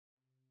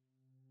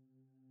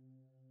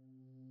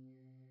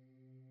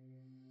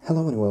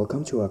Hello and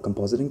welcome to a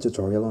compositing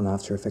tutorial on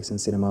After Effects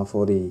and Cinema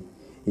 4D.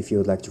 If you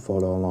would like to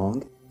follow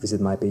along, visit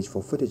my page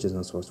for footages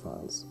and source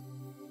files.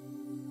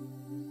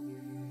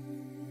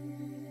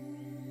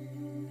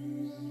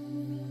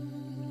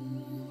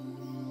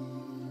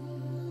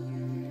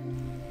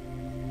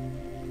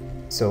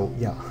 So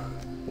yeah,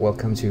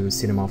 welcome to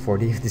Cinema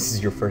 4D. If this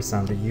is your first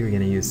time that you're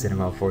gonna use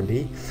Cinema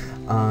 4D,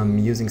 I'm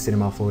using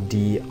Cinema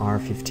 4D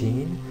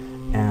R15,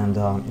 and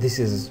this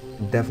is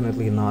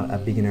definitely not a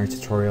beginner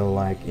tutorial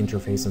like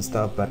interface and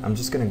stuff, but I'm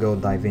just gonna go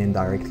dive in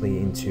directly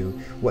into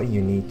what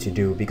you need to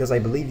do, because I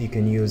believe you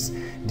can use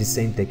the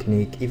same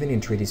technique even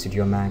in 3D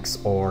Studio Max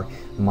or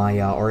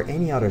Maya or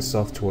any other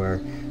software,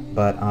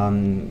 but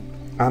I'm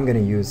gonna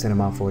use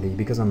Cinema 4D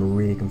because I'm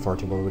really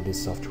comfortable with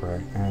this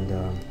software.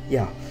 And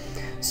yeah,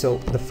 so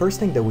the first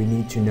thing that we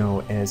need to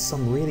know is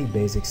some really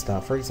basic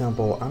stuff. For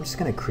example, I'm just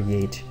gonna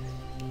create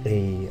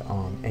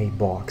a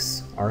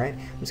box. All right,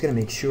 I'm just gonna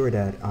make sure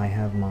that I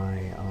have my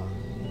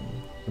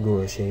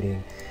Google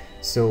shading.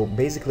 So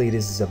basically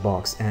this is a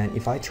box, and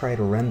if I try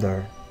to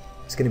render,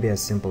 it's gonna be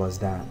as simple as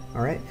that.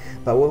 All right,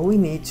 but what we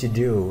need to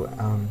do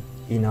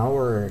in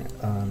our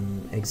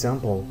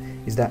example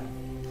is that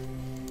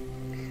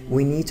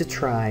we need to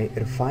try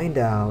to find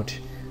out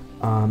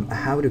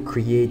how to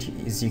create.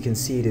 As you can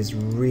see, this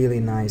really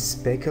nice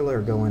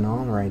specular going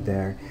on right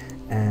there,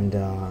 and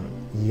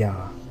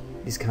yeah,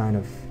 this kind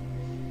of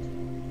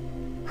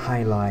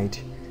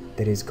highlight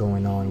that is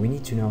going on. We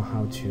need to know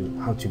how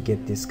to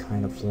get this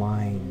kind of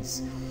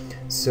lines.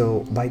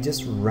 So by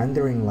just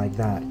rendering like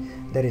that,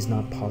 that is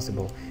not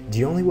possible.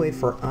 The only way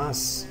for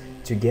us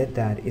to get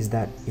that is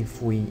that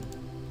if we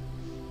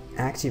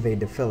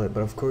activate the fillet,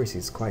 but of course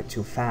it's quite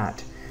too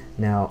fat.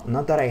 Now,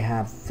 not that I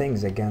have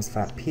things against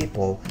fat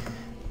people,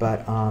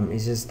 but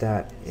it's just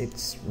that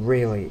it's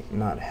really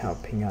not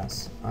helping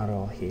us at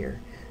all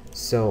here.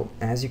 So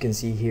as you can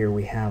see here,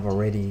 we have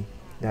already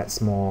that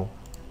small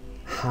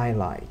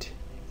highlight.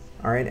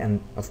 All right,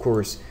 and of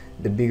course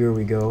the bigger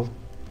we go,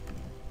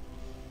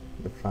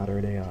 the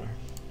fatter they are.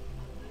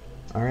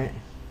 All right,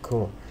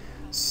 cool.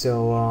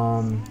 So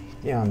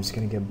yeah, I'm just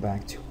gonna get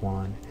back to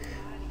one.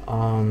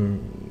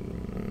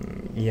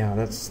 Yeah,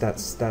 that's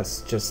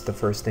just the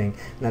first thing.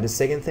 Now the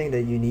second thing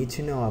that you need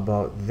to know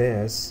about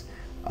this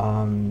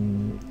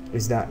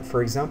is that,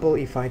 for example,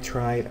 if I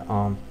tried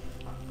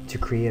to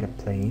create a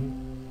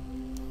plane,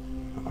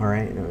 all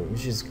right,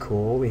 which is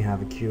cool, we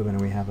have a cube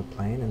and we have a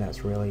plane, and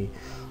that's really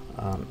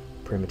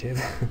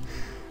primitive.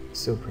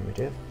 So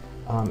primitive.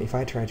 If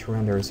I try to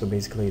render, so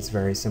basically it's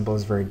very simple,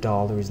 it's very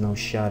dull, there is no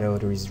shadow,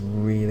 there is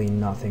really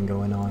nothing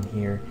going on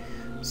here.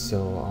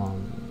 So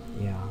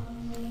yeah,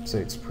 so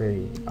it's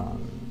pretty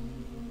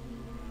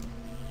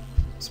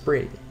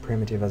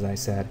primitive, as I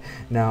said.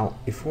 Now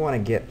if we want to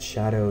get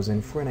shadows and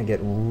if we want to get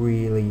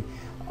really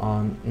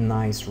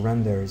nice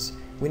renders,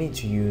 we need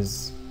to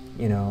use,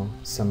 you know,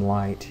 some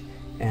light.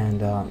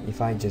 And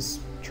if I just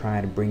try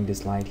to bring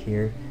this light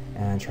here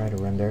and try to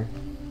render,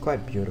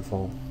 quite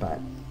beautiful, but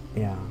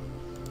yeah,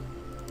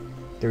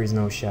 there is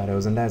no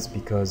shadows, and that's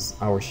because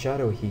our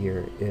shadow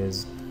here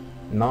is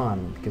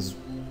none, because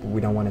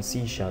we don't want to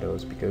see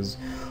shadows, because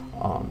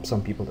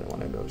some people don't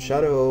want to go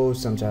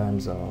shadows,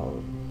 sometimes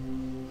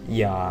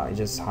yeah, it's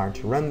just hard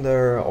to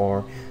render,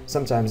 or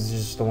sometimes they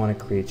just don't want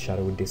to create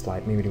shadow with this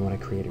light, maybe they want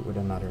to create it with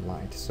another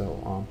light.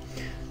 So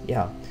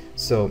yeah,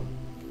 so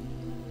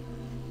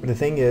the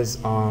thing is,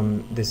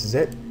 this is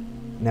it.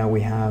 Now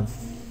we have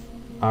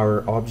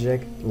our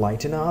object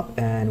lighten up,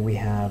 and we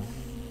have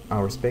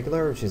our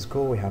specular, which is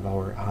cool. We have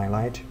our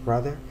highlight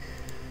rather,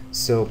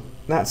 so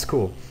that's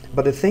cool.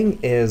 But the thing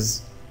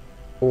is,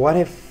 what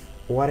if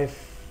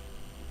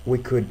we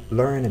could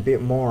learn a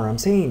bit more? I'm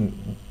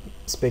saying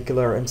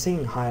specular, I'm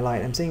saying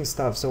highlight, I'm saying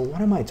stuff. So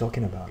what am I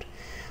talking about?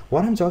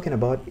 What I'm talking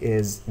about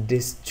is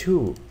these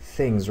two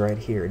things right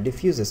here,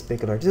 diffuse and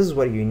specular. This is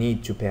what you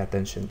need to pay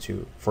attention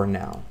to for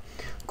now.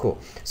 Cool.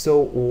 So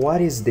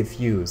what is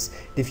diffuse?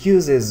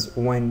 Diffuse is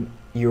when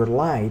your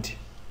light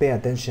pay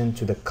attention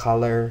to the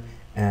color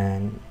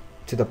and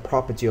to the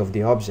property of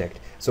the object.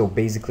 So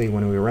basically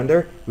when we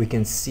render, we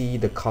can see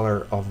the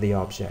color of the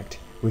object.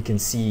 We can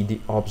see the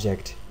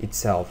object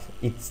itself.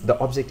 The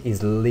object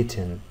is lit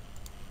in.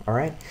 All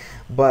right.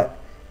 But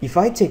if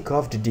I take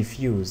off the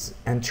diffuse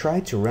and try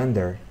to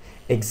render,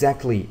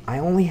 exactly, I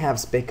only have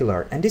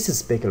specular, and this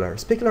is specular.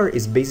 Specular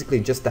is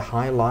basically just the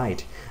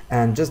highlight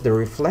and just the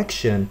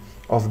reflection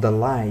of the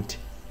light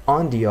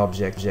on the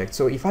object.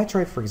 So if I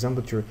try, for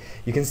example, to,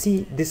 you can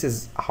see this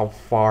is how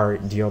far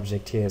the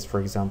object is, for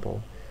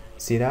example.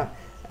 See that?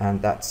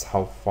 And that's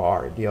how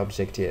far the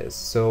object is.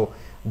 So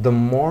the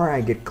more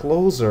I get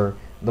closer,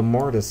 the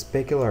more the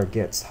specular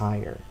gets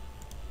higher.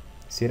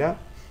 See that?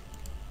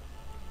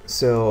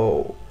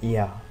 So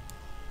yeah.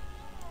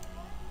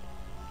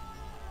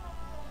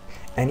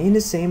 And in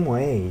the same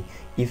way,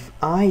 if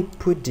I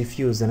put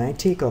diffuse and I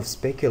take off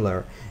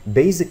specular,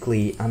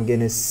 basically I'm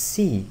gonna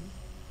see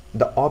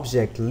the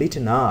object lit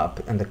up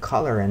and the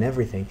color and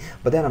everything,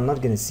 but then I'm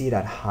not gonna see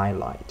that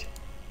highlight.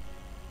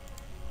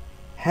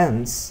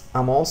 Hence,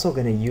 I'm also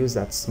going to use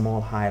that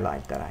small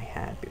highlight that I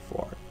had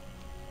before.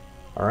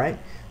 All right,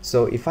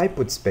 so if I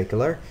put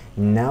specular,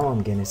 now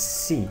I'm going to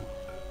see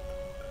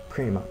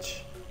pretty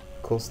much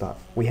cool stuff.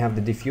 We have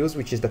the diffuse,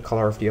 which is the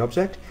color of the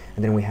object,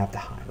 and then we have the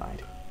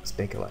highlight,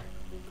 specular.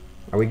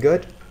 Are we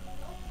good?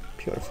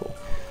 Beautiful,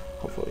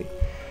 hopefully.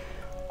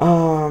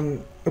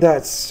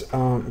 That's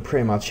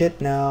pretty much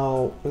it.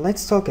 Now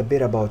let's talk a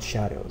bit about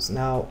shadows.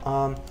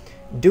 Now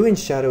doing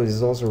shadows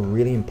is also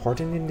really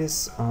important in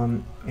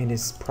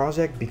this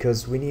project,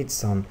 because we need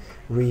some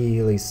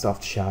really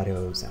soft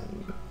shadows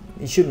and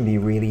it shouldn't be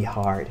really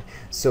hard.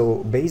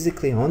 So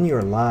basically on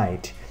your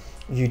light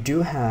you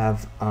do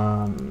have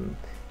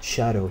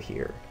shadow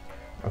here,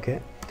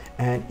 okay,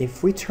 and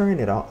if we turn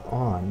it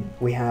on,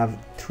 we have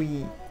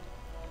 3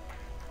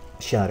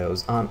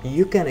 shadows.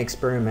 You can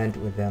experiment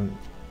with them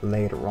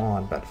later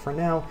on, but for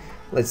now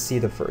let's see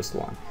the first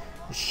one,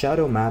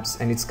 shadow maps,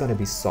 and it's gonna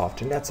be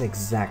soft, and that's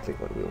exactly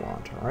what we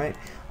want. All right,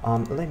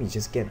 let me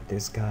just get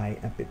this guy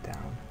a bit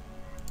down.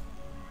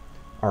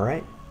 All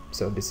right,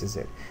 so this is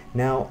it.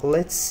 Now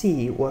let's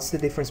see what's the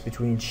difference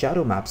between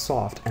shadow map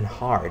soft and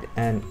hard,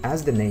 and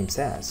as the name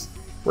says,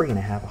 we're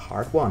gonna have a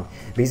hard one.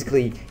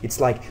 Basically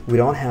it's like we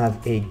don't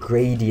have a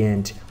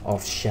gradient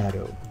of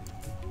shadow.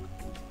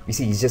 You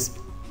see, it's just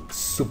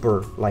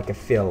super like a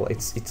fill.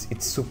 It's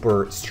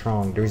super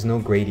strong. There is no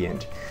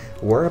gradient,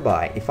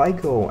 whereby if I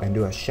go and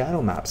do a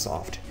shadow map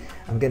soft,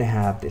 I'm gonna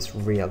have this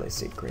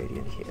realistic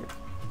gradient here,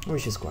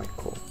 which is quite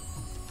cool.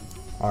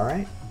 All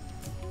right,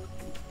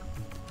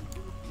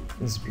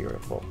 it's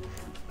beautiful.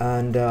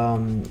 And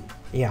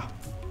yeah,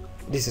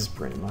 this is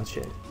pretty much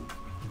it.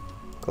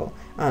 Cool.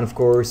 And of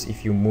course,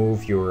 if you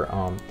move your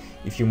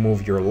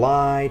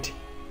light,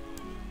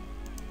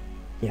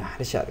 yeah,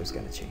 the shadow is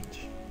gonna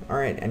change. All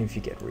right, and if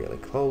you get really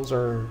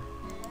closer,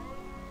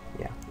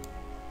 yeah,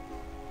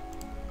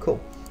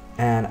 cool.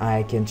 And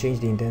I can change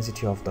the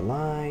intensity of the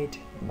light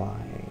by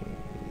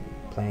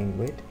playing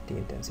with the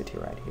intensity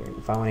right here.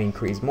 If I want to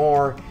increase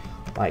more,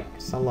 like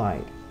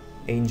sunlight,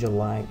 angel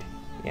light,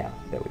 yeah,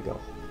 there we go.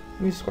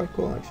 Which is quite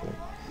cool actually.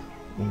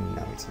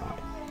 No, it's not.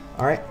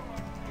 All right,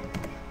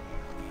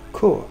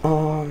 cool.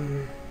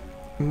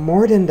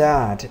 More than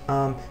that,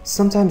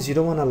 sometimes you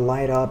don't want to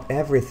light up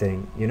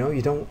everything, you know,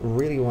 you don't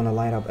really want to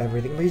light up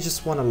everything, but you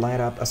just want to light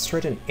up a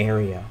certain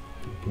area,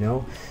 you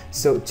know.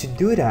 So to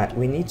do that,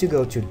 we need to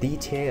go to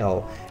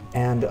detail,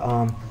 and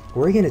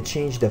we're going to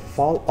change the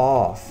fall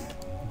off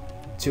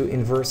to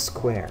inverse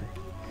square,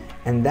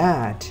 and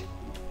that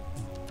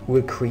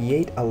will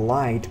create a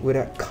light with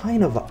a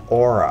kind of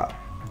aura.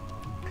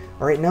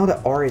 All right, now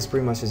the aura is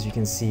pretty much, as you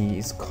can see,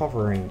 is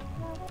covering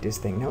this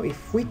thing. Now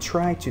if we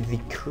try to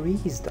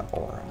decrease the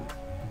aura,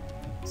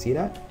 see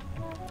that?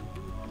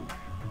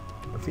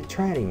 If we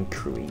try to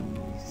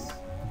increase,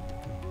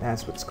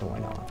 that's what's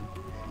going on.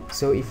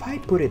 So if I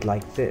put it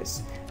like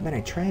this, and then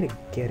I try to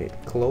get it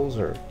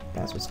closer,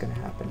 that's what's gonna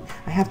happen.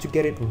 I have to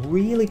get it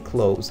really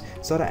close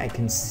so that I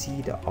can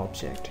see the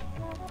object,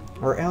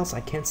 or else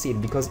I can't see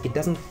it because it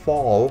doesn't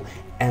fall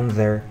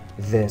under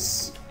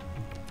this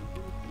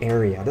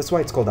area. That's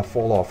why it's called a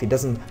fall off. It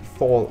doesn't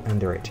fall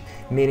under it,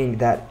 meaning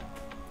that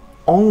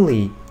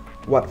only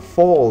what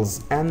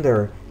falls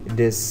under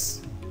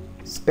this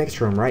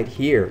spectrum right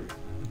here,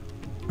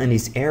 and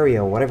this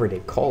area, whatever they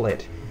call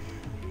it,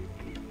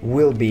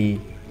 will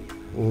be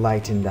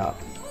lightened up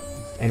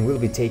and will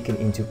be taken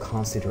into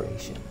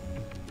consideration.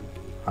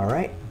 All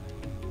right,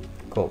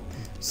 cool.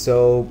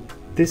 So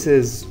this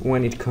is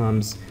when it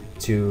comes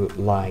to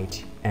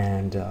light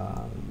and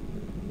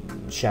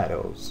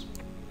shadows.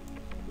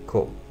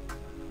 Cool.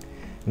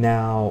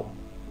 Now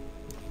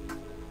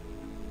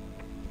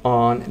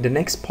on the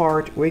next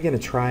part, we're gonna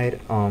try it,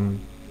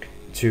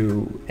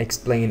 to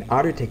explain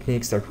other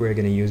techniques that we're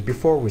gonna use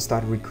before we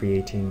start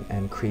recreating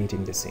and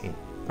creating the scene.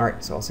 All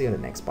right, so I'll see you in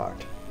the next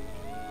part.